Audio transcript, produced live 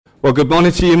Well, good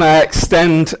morning to you. May I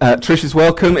extend Trish's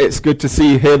welcome. It's good to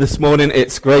see you here this morning.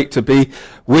 It's great to be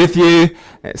with you.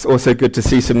 It's also good to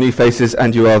see some new faces,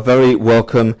 and you are very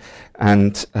welcome.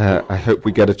 And I hope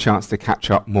we get a chance to catch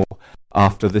up more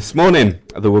after this morning.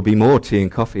 There will be more tea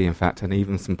and coffee, in fact, and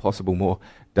even some possible more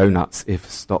donuts if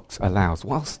stocks allows.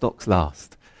 While stocks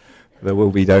last, there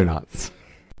will be donuts.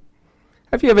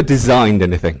 Have you ever designed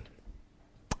anything?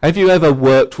 Have you ever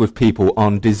worked with people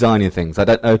on designing things? I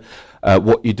don't know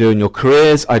what you do in your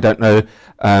careers. I don't know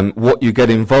what you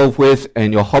get involved with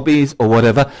in your hobbies or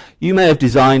whatever. You may have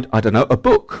designed, I don't know, a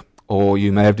book, or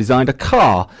you may have designed a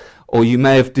car, or you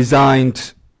may have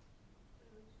designed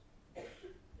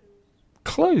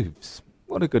clothes.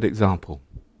 What a good example.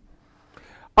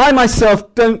 I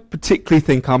myself don't particularly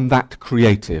think I'm that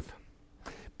creative,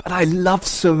 but I love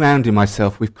surrounding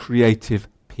myself with creative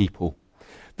people.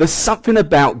 There's something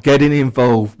about getting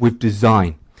involved with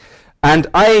design. And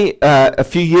I, a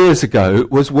few years ago,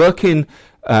 was working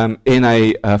in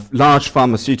a large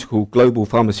global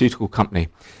pharmaceutical company.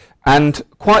 And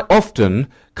quite often,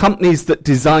 companies that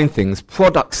design things,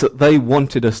 products that they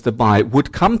wanted us to buy,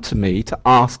 would come to me to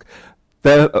ask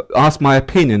my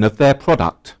opinion of their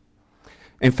product.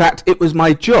 In fact, it was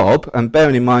my job, and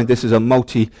bearing in mind this is a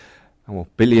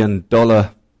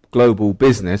multi-billion-dollar global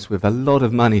business with a lot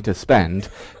of money to spend,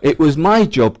 it was my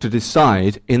job to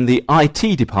decide in the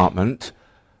IT department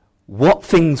what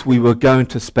things we were going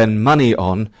to spend money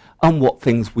on and what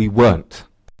things we weren't.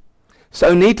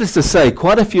 So needless to say,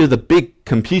 quite a few of the big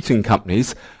computing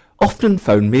companies often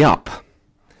phoned me up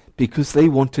because they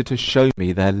wanted to show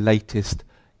me their latest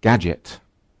gadget.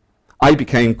 I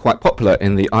became quite popular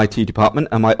in the IT department,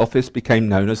 and my office became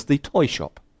known as the toy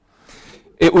shop.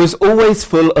 It was always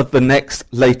full of the next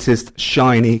latest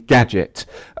shiny gadget,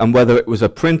 and whether it was a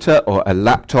printer or a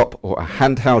laptop or a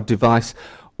handheld device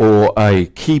or a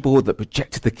keyboard that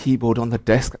projected the keyboard on the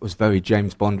desk, that was very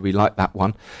James Bond, we liked that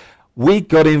one. We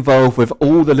got involved with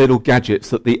all the little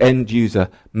gadgets that the end user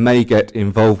may get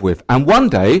involved with. And one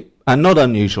day, and not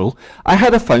unusual, I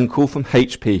had a phone call from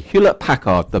HP,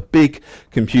 Hewlett-Packard, the big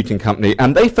computing company,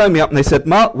 and they phoned me up and they said,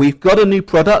 "Mark, we've got a new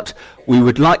product we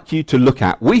would like you to look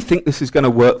at. We think this is going to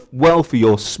work well for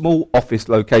your small office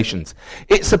locations.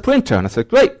 It's a printer." And I said,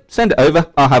 "Great, send it over,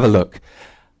 I'll have a look."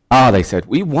 They said,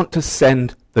 "We want to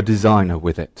send the designer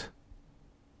with it."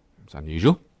 It's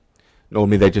unusual.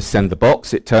 Normally they just send the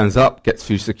box, it turns up, gets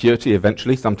through security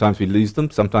eventually. Sometimes we lose them,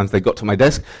 sometimes they got to my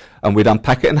desk, and we'd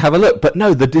unpack it and have a look. But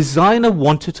no, the designer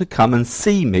wanted to come and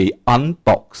see me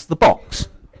unbox the box.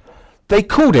 They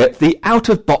called it the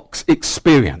out-of-box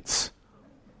experience.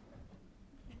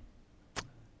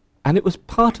 And it was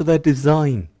part of their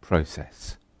design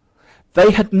process.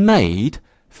 They had made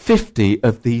 50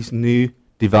 of these new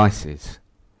devices.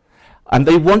 And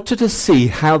they wanted to see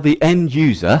how the end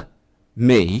user,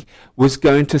 me, was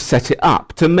going to set it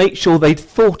up, to make sure they'd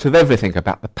thought of everything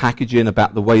about the packaging,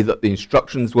 about the way that the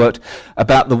instructions worked,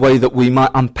 about the way that we might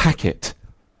unpack it.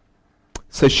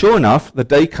 So sure enough, the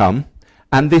day come,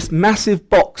 and this massive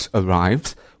box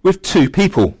arrives with two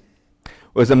people.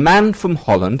 There was a man from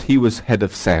Holland, he was head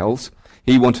of sales.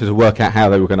 He wanted to work out how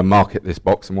they were going to market this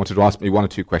box and wanted to ask me one or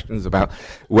two questions about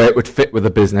where it would fit with the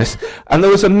business. And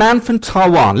there was a man from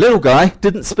Taiwan, little guy,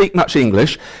 didn't speak much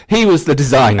English. He was the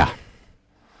designer.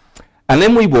 And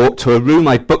then we walked to a room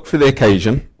I booked for the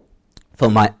occasion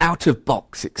for my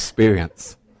out-of-box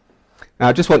experience. Now,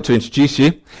 I just want to introduce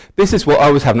you. This is what I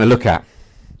was having a look at.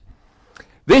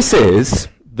 This is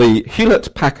the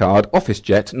Hewlett-Packard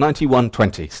OfficeJet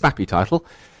 9120, snappy title.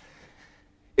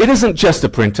 It isn't just a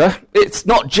printer. It's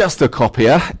not just a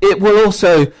copier. It will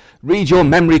also read your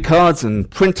memory cards and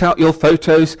print out your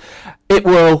photos. It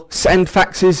will send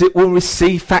faxes. It will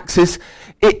receive faxes.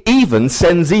 It even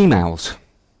sends emails.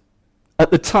 At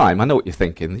the time, I know what you're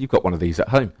thinking, you've got one of these at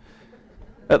home.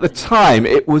 At the time,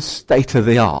 it was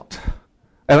state-of-the-art.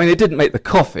 I mean, it didn't make the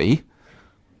coffee,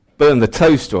 burn the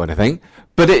toast or anything,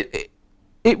 but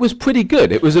it was pretty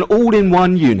good. It was an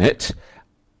all-in-one unit,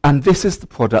 and this is the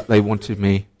product they wanted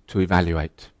me to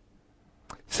evaluate.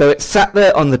 So it sat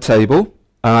there on the table,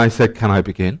 and I said, "Can I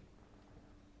begin?"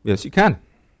 "Yes, you can."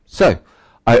 So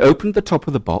I opened the top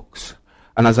of the box,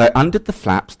 and as I undid the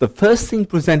flaps, the first thing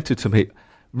presented to me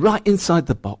right inside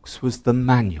the box was the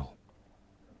manual.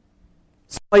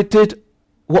 So I did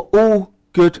what all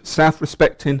good,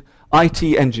 self-respecting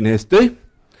IT engineers do.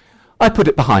 I put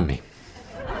it behind me.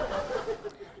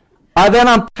 I then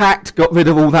unpacked, got rid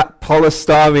of all that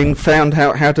polystyrene, found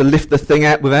out how to lift the thing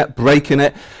out without breaking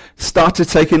it, started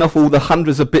taking off all the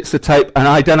hundreds of bits of tape, and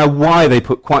I don't know why they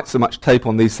put quite so much tape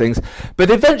on these things,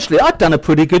 but eventually I'd done a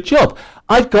pretty good job.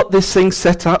 I'd got this thing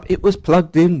set up, it was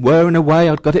plugged in, whirring away,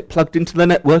 I'd got it plugged into the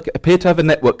network, it appeared to have a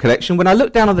network connection. When I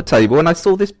looked down on the table and I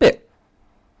saw this bit,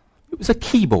 it was a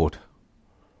keyboard.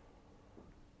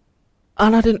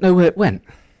 And I didn't know where it went.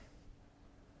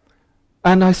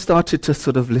 And I started to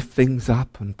sort of lift things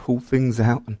up and pull things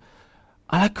out, and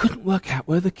I couldn't work out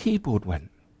where the keyboard went.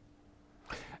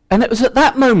 And it was at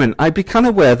that moment I became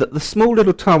aware that the small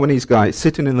little Taiwanese guy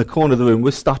sitting in the corner of the room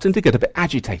was starting to get a bit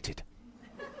agitated.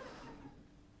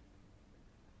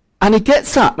 And he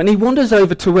gets up and he wanders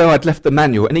over to where I'd left the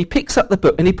manual, and he picks up the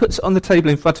book and he puts it on the table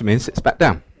in front of me and sits back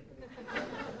down.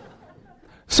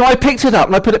 So I picked it up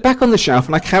and I put it back on the shelf,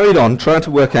 and I carried on trying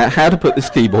to work out how to put this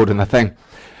keyboard in the thing.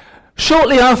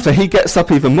 Shortly after, he gets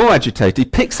up even more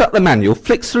agitated, picks up the manual,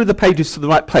 flicks through the pages to the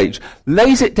right page,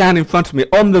 lays it down in front of me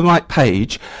on the right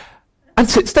page, and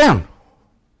sits down.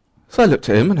 So I looked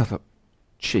at him and I thought,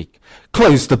 cheek.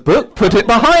 Closed the book, put it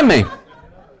behind me. A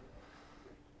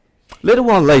little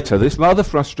while later, this rather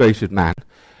frustrated man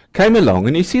came along,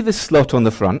 and you see this slot on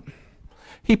the front?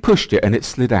 He pushed it and it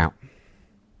slid out.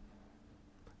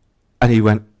 And he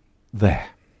went, there.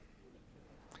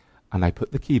 And I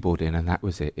put the keyboard in, and that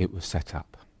was it. It was set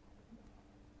up.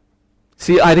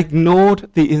 See, I'd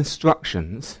ignored the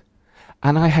instructions,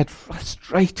 and I had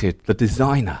frustrated the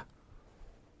designer.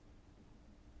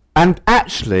 And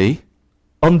actually,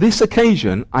 on this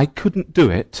occasion, I couldn't do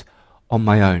it on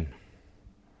my own.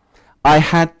 I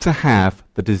had to have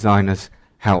the designer's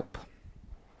help.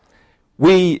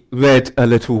 We read a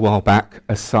little while back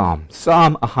a psalm,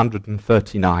 Psalm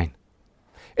 139.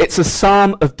 It's a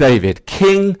psalm of David,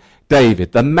 King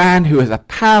David, the man who is a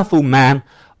powerful man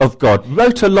of God,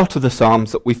 wrote a lot of the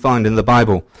psalms that we find in the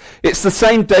Bible. It's the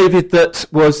same David that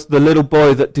was the little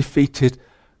boy that defeated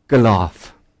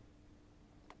Goliath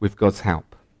with God's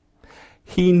help.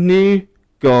 He knew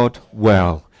God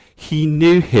well. He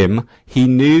knew him. He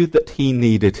knew that he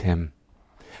needed him.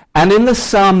 And in the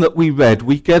psalm that we read,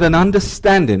 we get an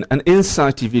understanding, an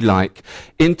insight, if you like,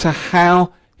 into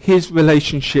how his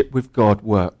relationship with God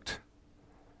worked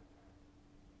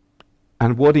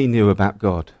and what he knew about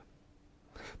God.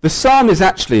 The psalm is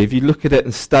actually, if you look at it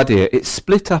and study it, it's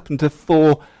split up into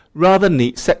 4 rather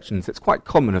neat sections. It's quite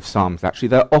common of psalms, actually.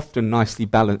 They're often nicely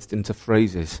balanced into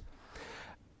phrases.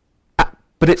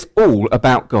 But it's all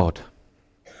about God.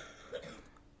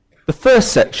 The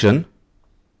first section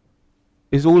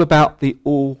is all about the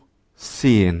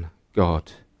all-seeing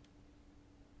God.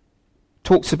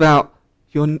 Talks about,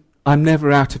 I'm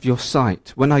never out of your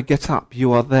sight. When I get up,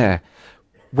 you are there.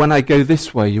 When I go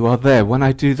this way, you are there. When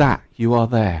I do that, you are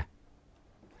there.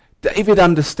 David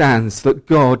understands that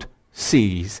God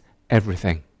sees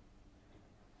everything.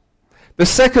 The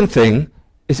second thing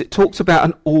is it talks about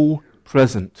an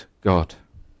all-present God.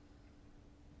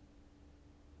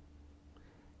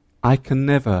 I can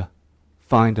never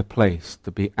find a place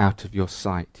to be out of your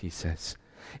sight, he says.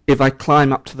 If I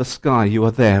climb up to the sky, you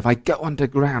are there. If I go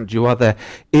underground, you are there.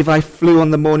 If I flew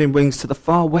on the morning wings to the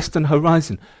far western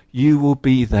horizon, you will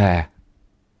be there.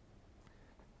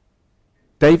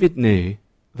 David knew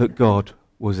that God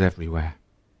was everywhere.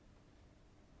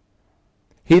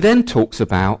 He then talks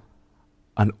about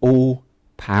an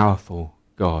all-powerful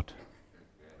God.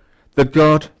 The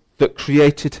God that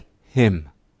created him,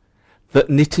 that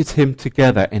knitted him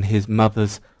together in his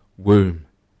mother's womb.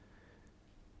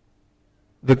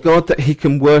 The God that he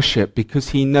can worship because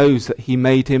he knows that he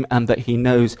made him and that he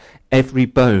knows every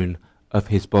bone of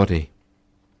his body.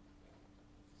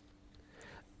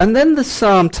 And then the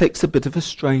psalm takes a bit of a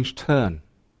strange turn.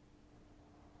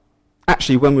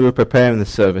 Actually, when we were preparing the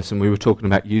service and we were talking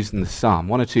about using the psalm,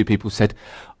 1 or 2 people said,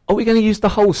 are we going to use the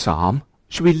whole psalm?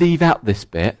 Should we leave out this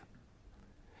bit?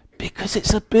 Because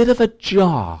it's a bit of a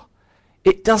jar.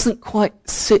 It doesn't quite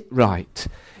sit right.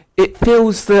 It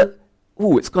feels that,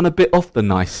 it's gone a bit off the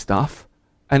nice stuff,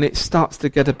 and it starts to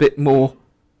get a bit more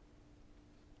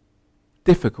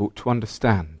difficult to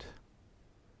understand.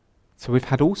 So we've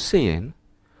had all-seeing,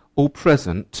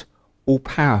 all-present,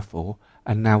 all-powerful,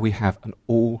 and now we have an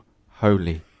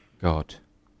all-holy God.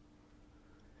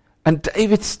 And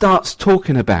David starts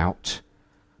talking about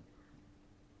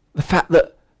the fact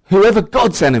that whoever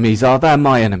God's enemies are, they're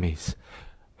my enemies.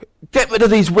 Get rid of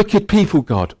these wicked people,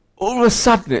 God. All of a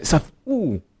sudden it's a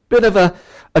bit of a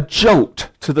jolt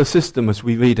to the system as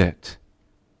we read it.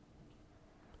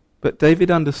 But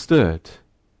David understood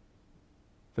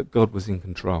that God was in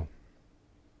control.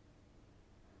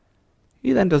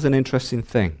 He then does an interesting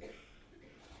thing.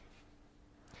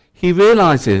 He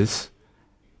realizes,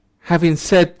 having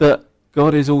said that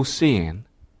God is all-seeing,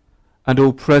 and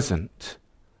all-present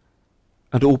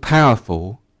and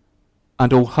all-powerful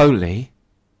and all-holy,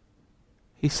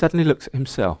 he suddenly looks at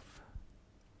himself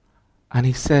and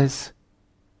he says,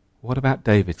 what about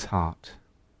David's heart?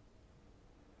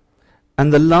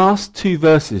 And the last two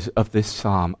verses of this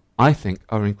psalm, I think,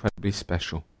 are incredibly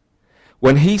special.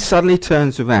 When he suddenly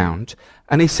turns around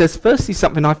and he says, firstly,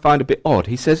 something I find a bit odd.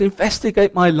 He says,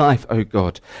 investigate my life, O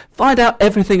God. Find out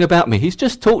everything about me. He's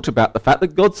just talked about the fact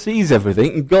that God sees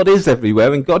everything and God is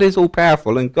everywhere and God is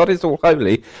all-powerful and God is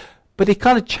all-holy. But he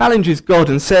kind of challenges God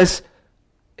and says,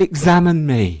 examine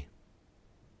me.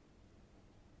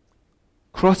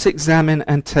 Cross-examine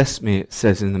and test me, it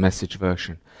says in the Message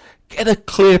version. Get a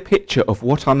clear picture of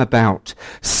what I'm about.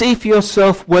 See for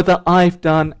yourself whether I've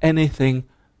done anything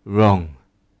wrong.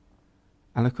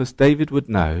 And of course David would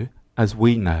know, as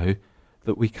we know,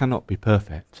 that we cannot be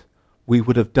perfect. He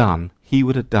would have done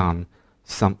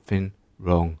something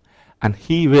wrong. And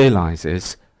he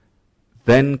realizes,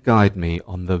 then guide me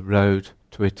on the road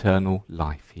to eternal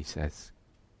life, he says.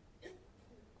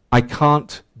 I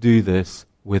can't do this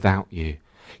without you.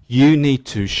 You need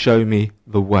to show me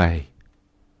the way.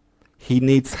 He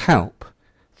needs help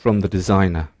from the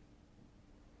designer.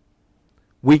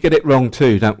 We get it wrong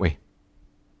too, don't we?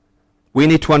 We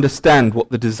need to understand what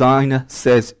the designer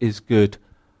says is good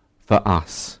for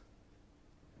us.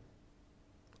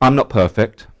 I'm not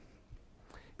perfect.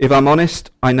 If I'm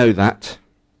honest, I know that.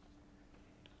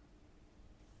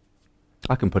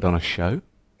 I can put on a show.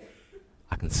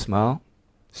 I can smile,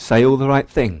 say all the right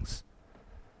things.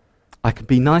 I can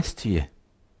be nice to you.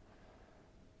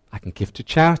 I can give to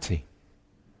charity.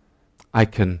 I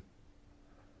can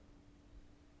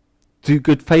do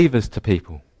good favours to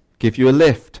people, give you a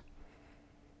lift.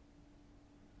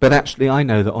 But actually I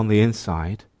know that on the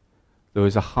inside there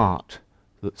is a heart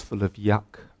that's full of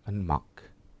yuck and muck.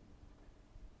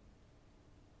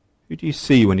 Who do you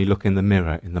see when you look in the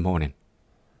mirror in the morning?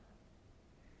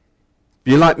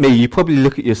 If you're like me, you probably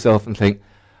look at yourself and think,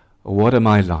 oh, what am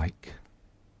I like?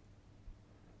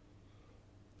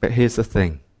 But here's the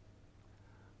thing.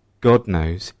 God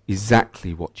knows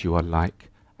exactly what you are like,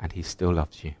 and he still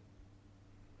loves you.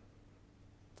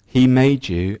 He made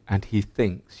you, and he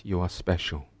thinks you are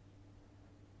special.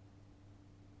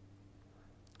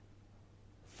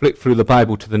 Flick through the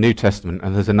Bible to the New Testament,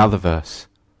 and there's another verse.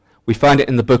 We find it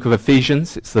in the book of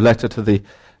Ephesians. It's the letter to the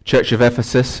church of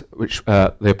Ephesus, which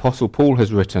the Apostle Paul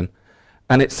has written.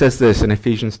 And it says this in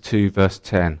Ephesians 2, verse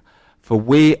 10. For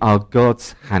we are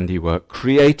God's handiwork,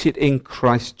 created in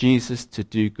Christ Jesus to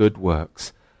do good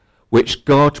works, which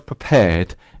God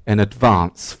prepared in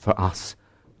advance for us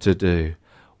to do.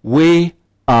 We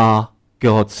are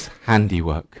God's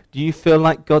handiwork. Do you feel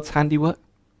like God's handiwork?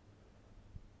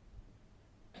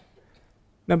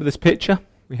 Remember this picture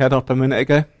we had up a minute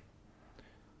ago?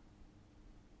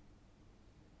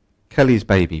 Kelly's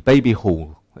baby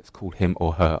Hall. Let's call him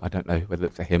or her. I don't know whether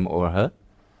it's a him or a her.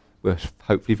 We'll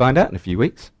hopefully find out in a few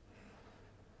weeks.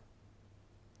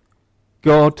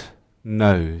 God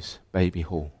knows baby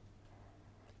Hall.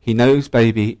 He knows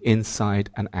baby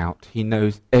inside and out. He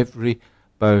knows every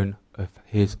bone of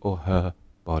his or her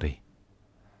body.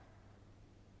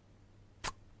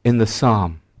 In the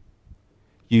psalm,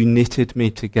 you knitted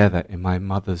me together in my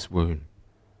mother's womb.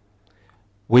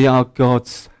 We are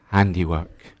God's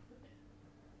handiwork,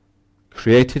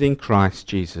 created in Christ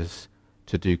Jesus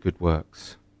to do good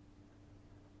works.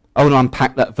 I want to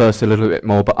unpack that verse a little bit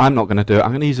more, but I'm not going to do it.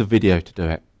 I'm going to use a video to do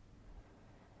it.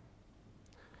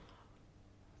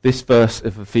 This verse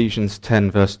of Ephesians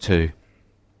 10, verse 2.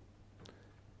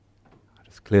 I'll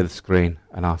just clear the screen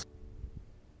and ask.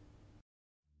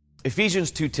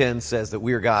 Ephesians 2:10 says that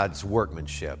we are God's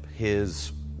workmanship,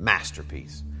 his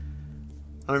masterpiece.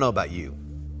 I don't know about you,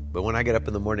 but when I get up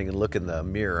in the morning and look in the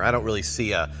mirror, I don't really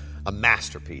see a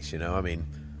masterpiece, you know? I mean,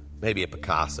 maybe a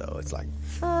Picasso. It's like,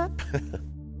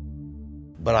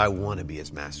 but I want to be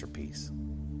his masterpiece.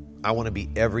 I want to be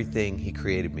everything he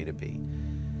created me to be.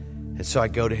 And so I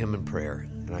go to him in prayer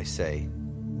and I say,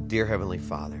 Dear Heavenly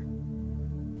Father,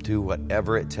 do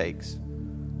whatever it takes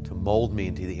to mold me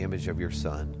into the image of your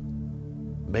Son.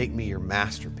 Make me your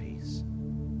masterpiece.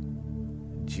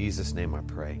 In Jesus' name I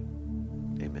pray.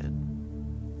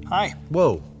 Amen. Hi.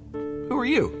 Whoa. Who are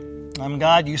you? I'm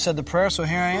God. You said the prayer, so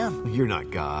here I am. You're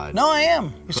not God. No, I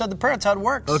am. You said the prayer. That's how it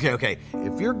works. Okay.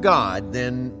 If you're God,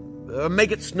 then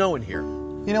make it snow in here.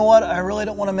 You know what? I really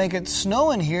don't want to make it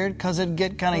snow in here because it'd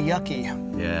get kind of yucky.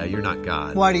 Yeah, you're not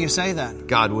God. Why do you say that?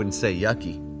 God wouldn't say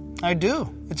yucky. I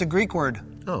do. It's a Greek word.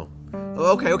 Oh.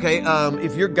 Okay.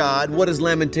 If you're God, what does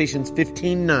Lamentations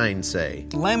 15:9 say?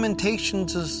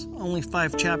 Lamentations is only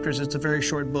 5 chapters. It's a very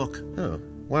short book. Oh.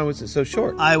 Why was it so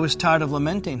short? I was tired of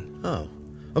lamenting. Oh.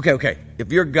 Okay.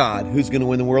 If you're God, who's going to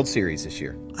win the World Series this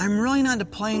year? I'm really not into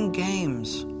playing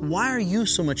games. Why are you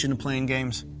so much into playing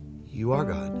games? You are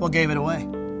God. What gave it away?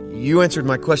 You answered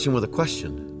my question with a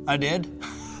question. I did?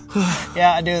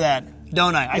 Yeah, I do that,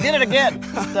 don't I? I did it again.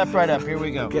 Step right up. Here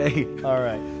we go. Okay. All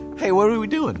right. Hey, what are we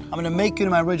doing? I'm going to make you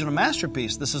into my original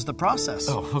masterpiece. This is the process.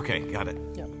 Oh, okay. Got it.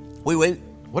 Yeah. Wait.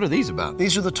 What are these about?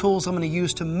 These are the tools I'm going to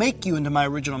use to make you into my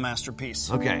original masterpiece.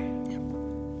 Okay.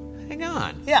 Hang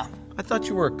on. Yeah. I thought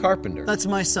you were a carpenter. That's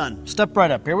my son. Step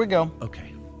right up. Here we go.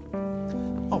 Okay.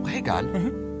 Oh, hey, God.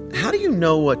 How do you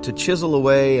know what to chisel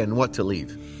away and what to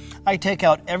leave? I take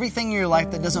out everything in your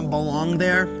life that doesn't belong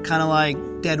there, kind of like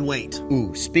dead weight.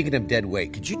 Ooh, speaking of dead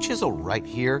weight, could you chisel right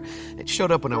here? It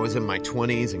showed up when I was in my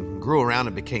 20s and grew around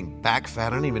and became back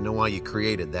fat. I don't even know why you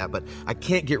created that, but I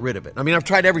can't get rid of it. I mean, I've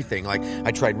tried everything. Like, I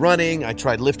tried running, I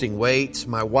tried lifting weights.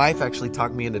 My wife actually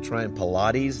talked me into trying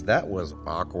Pilates. That was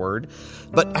awkward.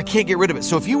 But I can't get rid of it.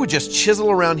 So if you would just chisel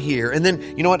around here, and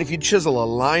then, you know what, if you chisel a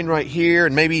line right here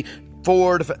and maybe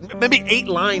 8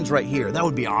 lines right here, that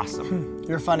would be awesome.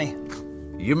 You're funny.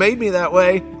 You made me that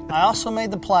way. I also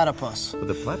made the platypus. With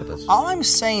the platypus? All I'm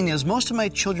saying is most of my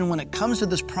children, when it comes to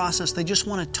this process, they just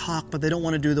want to talk, but they don't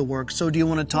want to do the work. So do you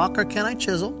want to talk or can I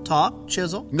chisel? Talk,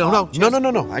 chisel. No.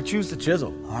 I choose the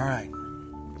chisel. All right.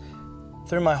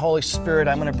 Through my Holy Spirit,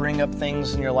 I'm going to bring up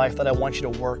things in your life that I want you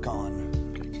to work on.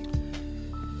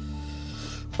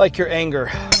 Like your anger.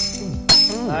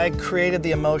 I created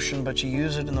the emotion, but you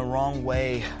use it in the wrong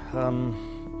way.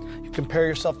 You compare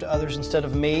yourself to others instead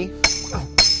of me.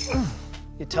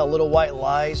 You tell little white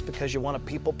lies because you want to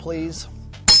people please.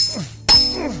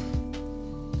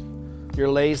 You're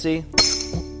lazy,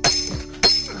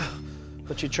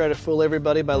 but you try to fool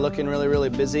everybody by looking really, really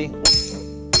busy.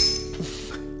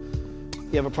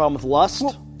 You have a problem with lust?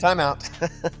 Time out.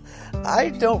 I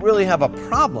don't really have a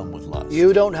problem with lust.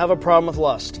 You don't have a problem with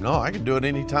lust. No, I can do it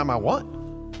anytime I want.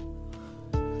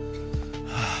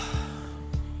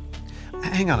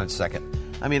 Hang on a second.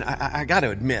 I mean, I got to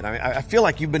admit, I feel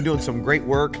like you've been doing some great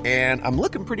work, and I'm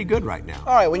looking pretty good right now.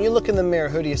 All right, when you look in the mirror,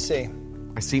 who do you see?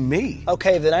 I see me.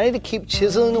 Okay, then I need to keep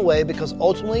chiseling away because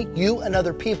ultimately you and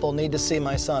other people need to see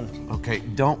my son. Okay,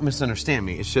 don't misunderstand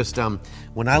me. It's just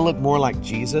when I look more like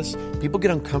Jesus, people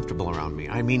get uncomfortable around me.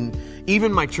 I mean,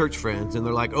 even my church friends, and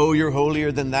they're like, "Oh, you're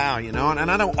holier than thou," you know. And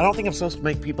I don't think I'm supposed to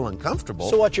make people uncomfortable.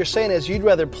 So what you're saying is you'd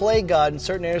rather play God in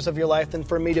certain areas of your life than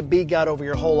for me to be God over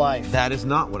your whole life. That is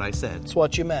not what I said. That's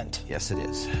what you meant. Yes, it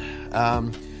is.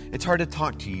 It's hard to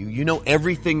talk to you. You know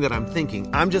everything that I'm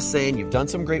thinking. I'm just saying you've done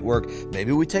some great work.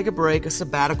 Maybe we take a break, a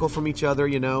sabbatical from each other,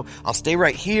 you know. I'll stay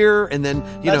right here and then,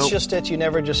 That's just it. You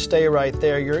never just stay right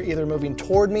there. You're either moving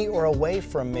toward me or away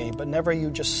from me, but never you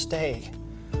just stay.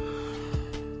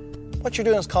 What you're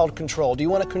doing is called control. Do you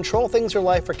want to control things in your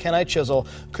life or can I chisel?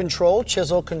 Control,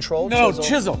 chisel, control, No,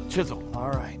 chisel. chisel.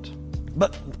 All right.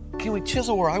 But can we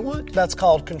chisel where I want? That's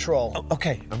called control. Oh,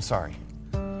 okay, I'm sorry.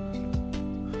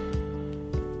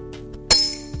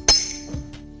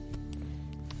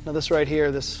 Now this right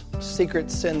here, this secret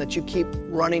sin that you keep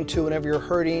running to whenever you're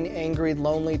hurting, angry,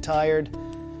 lonely, tired,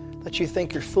 that you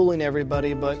think you're fooling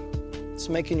everybody, but it's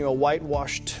making you a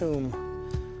whitewashed tomb.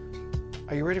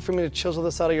 Are you ready for me to chisel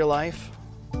this out of your life?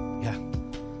 Yeah.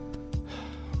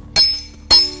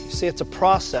 You see, it's a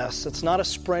process. It's not a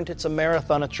sprint, it's a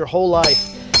marathon. It's your whole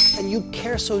life. And you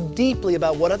care so deeply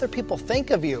about what other people think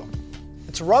of you.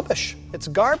 It's rubbish. It's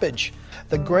garbage.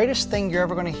 The greatest thing you're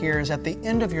ever going to hear is at the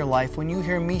end of your life when you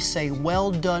hear me say,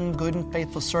 "Well done, good and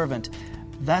faithful servant."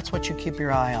 That's what you keep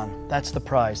your eye on. That's the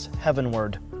prize,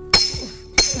 heavenward.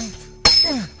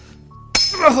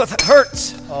 Oh, that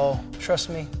hurts. Oh, trust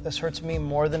me, this hurts me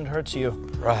more than it hurts you.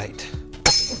 Right.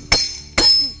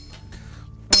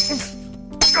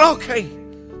 Okay.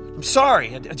 I'm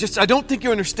sorry. I don't think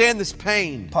you understand this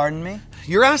pain. Pardon me?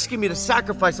 You're asking me to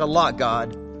sacrifice a lot,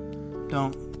 God.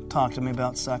 Don't talk to me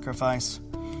about sacrifice.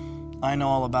 I know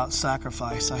all about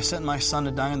sacrifice. I sent my son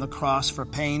to die on the cross for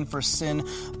pain, for sin,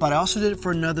 but I also did it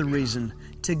for another reason,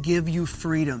 to give you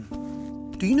freedom.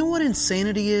 Do you know what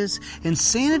insanity is?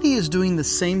 Insanity is doing the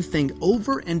same thing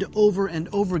over and over and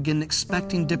over again,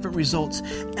 expecting different results.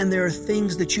 And there are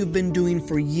things that you've been doing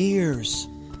for years.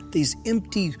 These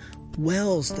empty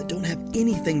wells that don't have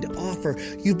anything to offer.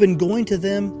 You've been going to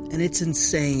them and it's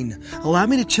insane. Allow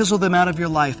me to chisel them out of your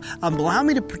life. Allow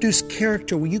me to produce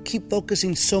character where you keep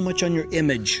focusing so much on your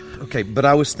image. Okay, but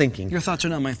I was thinking. Your thoughts are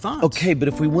not my thoughts. Okay, but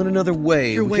if we went another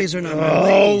way. Your ways are not my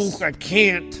ways. Oh, I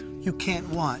can't. You can't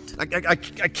what? I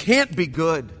can't be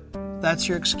good. That's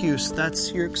your excuse.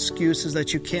 That's your excuse is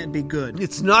that you can't be good.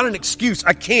 It's not an excuse.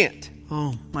 I can't.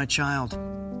 Oh, my child.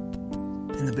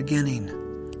 In the beginning,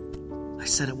 I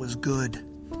said it was good.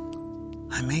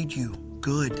 I made you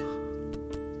good.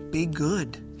 Be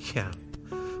good. Yeah,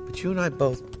 but you and I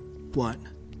both... What?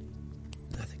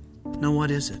 Nothing. No,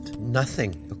 what is it?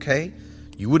 Nothing, okay?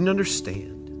 You wouldn't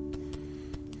understand.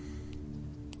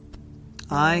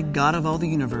 I, God of all the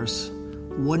universe,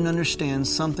 wouldn't understand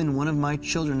something one of my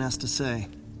children has to say.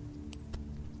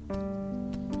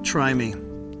 Try me.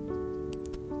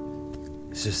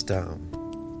 It's just,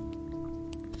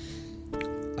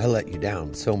 I let you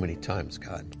down so many times,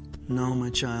 God. No,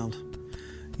 my child.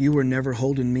 You were never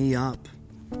holding me up.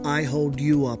 I hold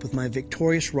you up with my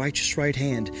victorious, righteous right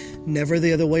hand. Never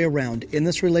the other way around. In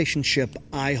this relationship,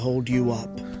 I hold you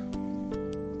up.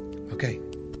 Okay.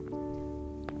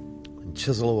 And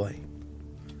chisel away.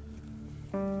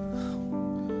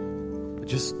 But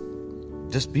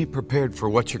just be prepared for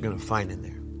what you're going to find in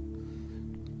there.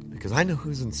 Because I know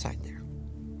who's inside there.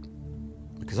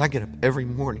 Because I get up every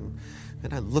morning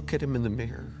and I look at him in the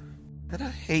mirror and I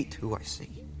hate who I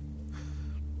see.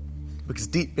 Because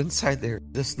deep inside there,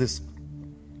 this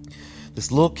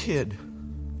little kid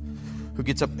who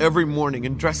gets up every morning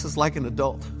and dresses like an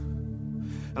adult.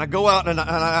 And I go out and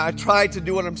I try to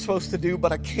do what I'm supposed to do,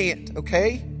 but I can't,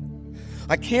 okay?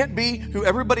 I can't be who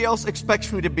everybody else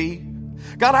expects me to be.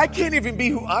 God, I can't even be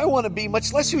who I want to be,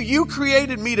 much less who you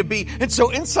created me to be. And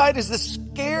so inside is this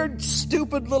scared,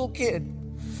 stupid little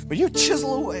kid. But you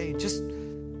chisel away. Just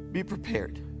be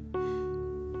prepared.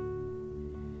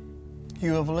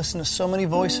 You have listened to so many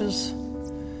voices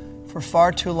for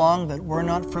far too long that were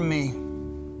not from me.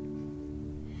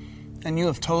 And you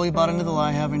have totally bought into the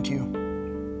lie, haven't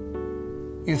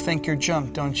you? You think you're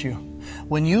junk, don't you?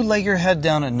 When you lay your head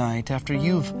down at night after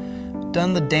you've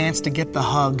done the dance to get the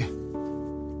hug,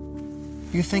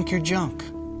 you think you're junk.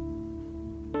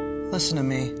 Listen to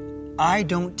me. I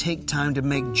don't take time to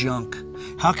make junk.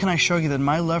 How can I show you that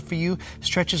my love for you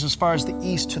stretches as far as the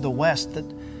east to the west?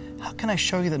 How can I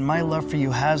show you that my love for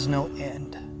you has no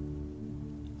end?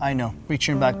 I know. Reach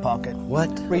in your back pocket.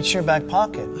 What? Reach in your back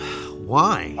pocket.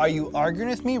 Why? Are you arguing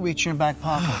with me? Reach in your back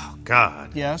pocket. Oh,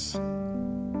 God. Yes?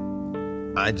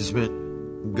 I just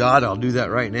meant, God, I'll do that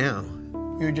right now.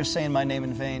 You're just saying my name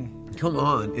in vain. Come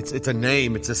on. It's a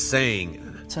name. It's a saying.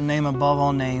 It's a name above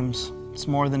all names. It's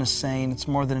more than a saying. It's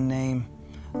more than a name.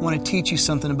 I want to teach you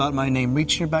something about my name.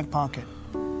 Reach in your back pocket.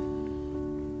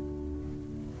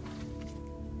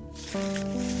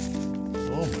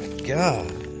 Oh, my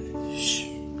gosh.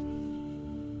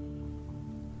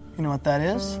 You know what that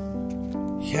is?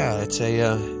 Yeah, it's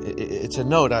a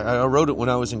note. I wrote it when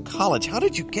I was in college. How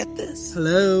did you get this?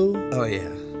 Hello? Oh, yeah.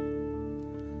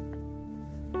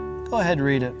 Go ahead,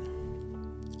 read it.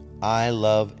 I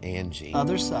love Angie.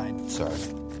 Other side. Sorry.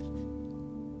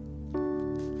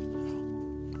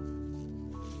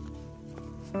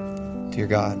 Dear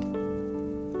God,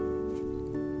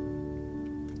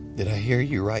 did I hear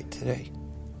you right today?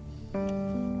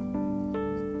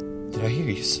 Did I hear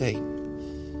you say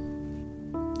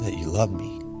that you love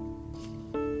me?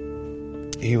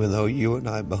 Even though you and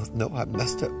I both know I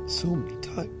messed up so many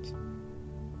times.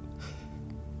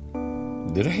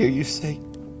 Did I hear you say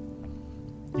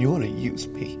you want to use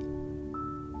me?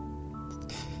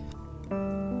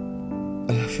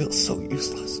 And I feel so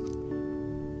useless.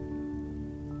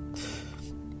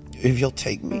 If you'll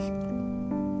take me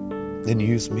and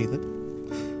use me,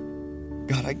 then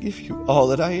God, I give you all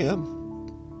that I am.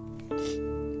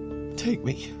 Take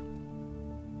me.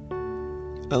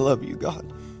 I love you,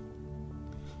 God.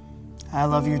 I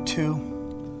love you too.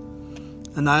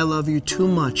 And I love you too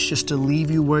much just to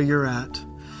leave you where you're at.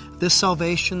 This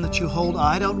salvation that you hold,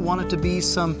 I don't want it to be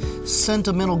some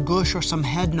sentimental gush or some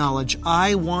head knowledge.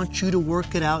 I want you to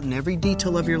work it out in every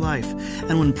detail of your life.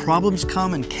 And when problems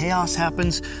come and chaos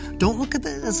happens, don't look at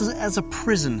it as a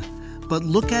prison, but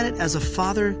look at it as a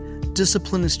father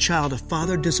disciplines his child. A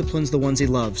father disciplines the ones he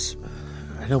loves.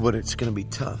 I know, but it's going to be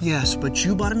tough. Yes, but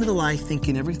you bought into the lie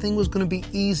thinking everything was going to be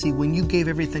easy when you gave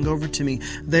everything over to me.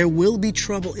 There will be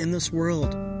trouble in this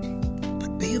world,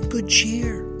 but be of good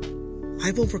cheer.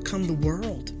 I've overcome the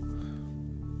world.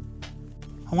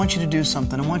 I want you to do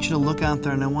something. I want you to look out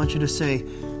there and I want you to say,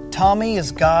 Tommy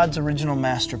is God's original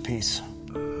masterpiece.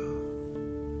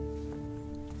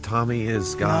 Tommy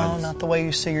is God's... No, not the way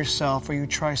you see yourself or you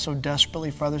try so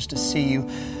desperately for others to see you,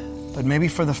 but maybe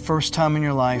for the first time in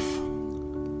your life,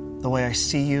 the way I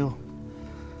see you,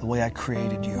 the way I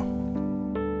created you.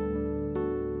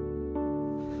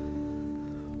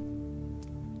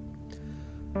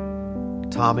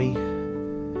 Tommy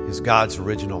is God's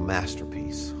original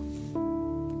masterpiece.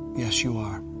 Yes, you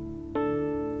are.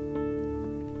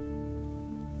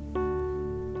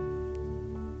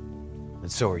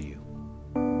 And so are you.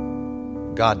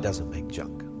 God doesn't make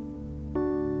junk.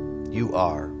 You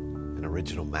are an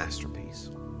original masterpiece.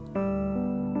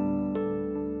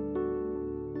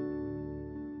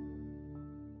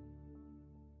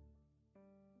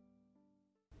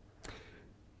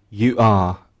 You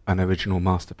are an original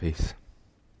masterpiece,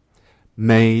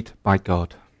 made by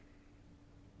God.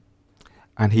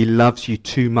 And he loves you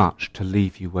too much to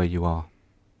leave you where you are.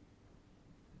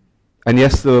 And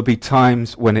yes, there will be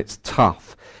times when it's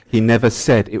tough. He never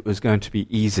said it was going to be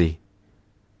easy.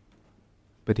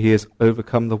 But he has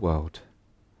overcome the world,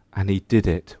 and he did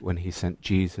it when he sent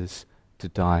Jesus to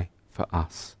die for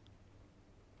us.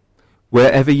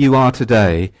 Wherever you are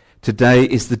today, today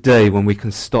is the day when we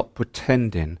can stop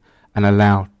pretending and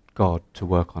allow God to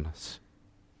work on us.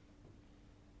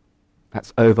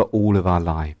 That's over all of our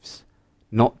lives,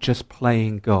 not just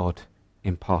playing God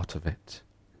in part of it.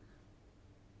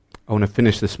 I want to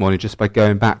finish this morning just by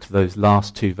going back to those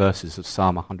last two verses of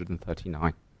Psalm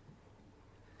 139.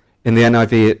 In the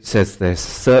NIV it says this: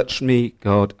 "Search me,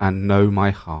 God, and know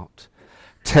my heart.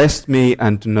 Test me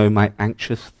and know my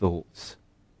anxious thoughts.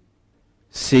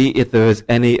 See if there is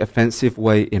any offensive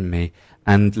way in me,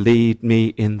 and lead me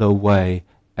in the way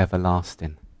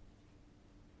everlasting."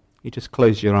 You just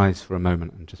close your eyes for a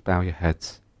moment and just bow your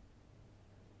heads.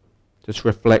 Just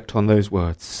reflect on those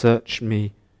words. Search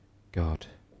me, God.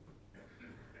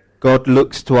 God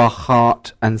looks to our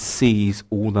heart and sees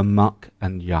all the muck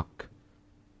and yuck.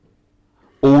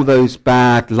 All those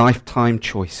bad lifetime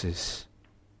choices.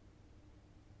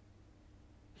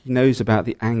 He knows about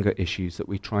the anger issues that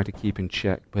we try to keep in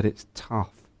check, but it's tough.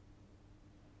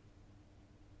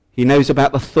 He knows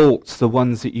about the thoughts, the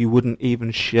ones that you wouldn't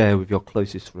even share with your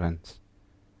closest friends.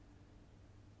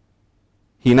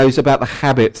 He knows about the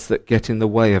habits that get in the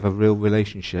way of a real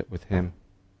relationship with him.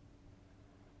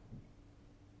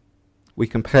 We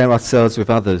compare ourselves with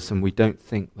others and we don't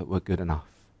think that we're good enough.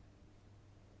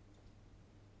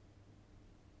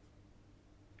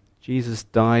 Jesus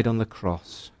died on the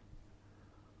cross,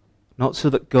 not so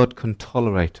that God can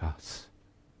tolerate us.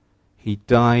 He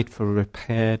died for a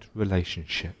repaired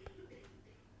relationship.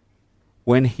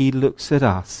 When he looks at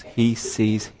us, he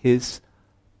sees his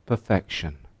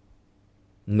perfection,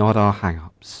 not our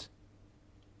hang-ups.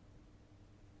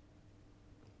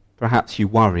 Perhaps you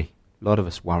worry. A lot of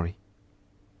us worry.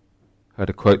 I heard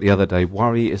a quote the other day: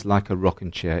 worry is like a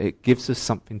rocking chair. It gives us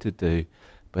something to do,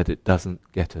 but it doesn't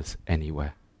get us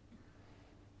anywhere.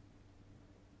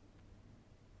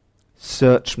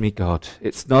 Search me, God.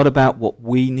 It's not about what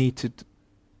we need to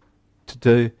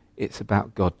do. It's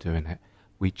about God doing it.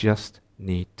 We just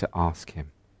need to ask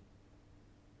him.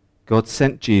 God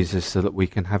sent Jesus so that we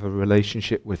can have a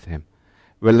relationship with him.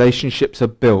 Relationships are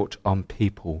built on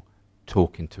people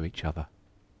talking to each other.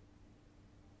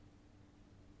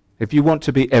 If you want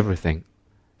to be everything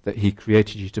that he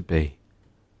created you to be,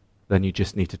 then you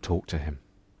just need to talk to him.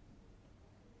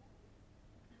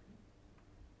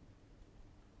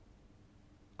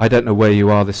 I don't know where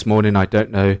you are this morning. I don't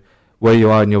know where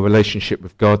you are in your relationship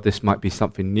with God. This might be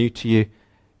something new to you.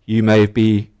 You may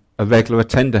be a regular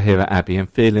attender here at Abbey and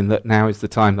feeling that now is the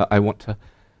time that I want to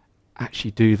actually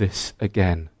do this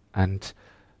again and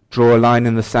draw a line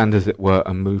in the sand, as it were,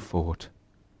 and move forward.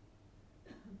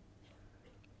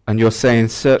 And you're saying,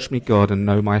 search me, God, and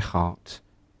know my heart.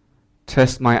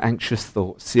 Test my anxious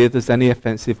thoughts. See if there's any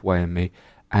offensive way in me,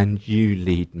 and you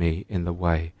lead me in the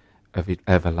way of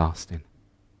everlasting.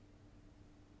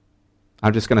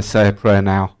 I'm just going to say a prayer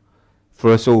now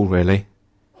for us all, really.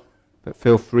 But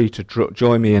feel free to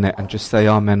join me in it and just say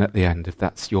amen at the end if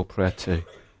that's your prayer too.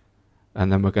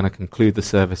 And then we're going to conclude the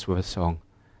service with a song.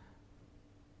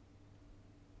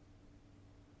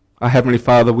 Our Heavenly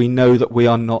Father, we know that we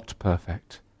are not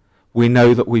perfect. We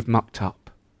know that we've mucked up.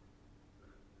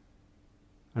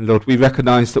 And Lord, we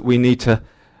recognize that we need to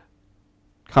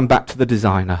come back to the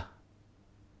designer.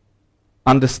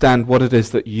 Understand what it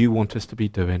is that you want us to be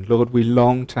doing. Lord, we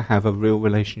long to have a real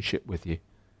relationship with you.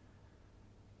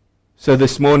 So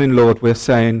this morning, Lord, we're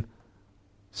saying,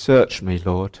 search me,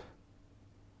 Lord.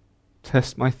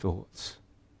 Test my thoughts.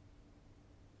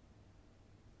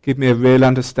 Give me a real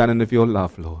understanding of your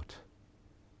love, Lord,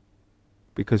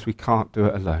 because we can't do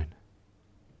it alone.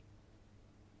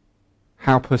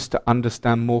 Help us to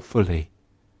understand more fully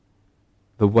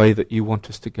the way that you want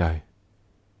us to go.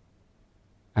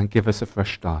 And give us a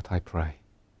fresh start, I pray.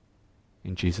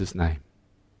 In Jesus' name.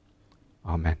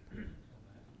 Amen.